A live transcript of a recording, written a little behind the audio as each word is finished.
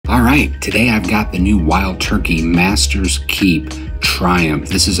right, today I've got the new Wild Turkey Master's Keep Triumph.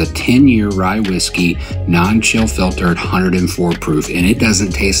 This is a 10-year rye whiskey, non-chill filtered, 104 proof, and it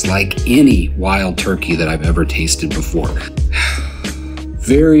doesn't taste like any Wild Turkey that I've ever tasted before.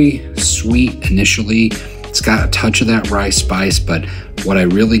 Very sweet initially. It's got a touch of that rye spice, but what I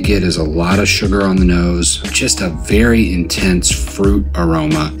really get is a lot of sugar on the nose, just a very intense fruit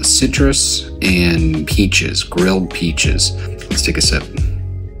aroma, citrus and peaches, grilled peaches. Let's take a sip.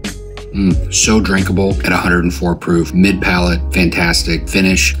 So drinkable at 104 proof, mid-palate, fantastic.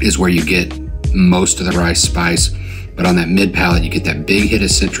 Finish is where you get most of the rye spice, but on that mid-palate, you get that big hit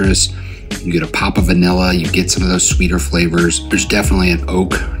of citrus, you get a pop of vanilla, you get some of those sweeter flavors. There's definitely an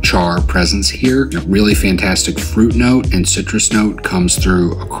oak char presence here. A really fantastic fruit note and citrus note comes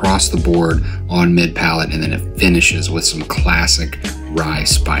through across the board on mid-palate, and then it finishes with some classic rye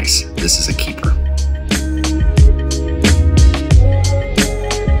spice. This is a keeper.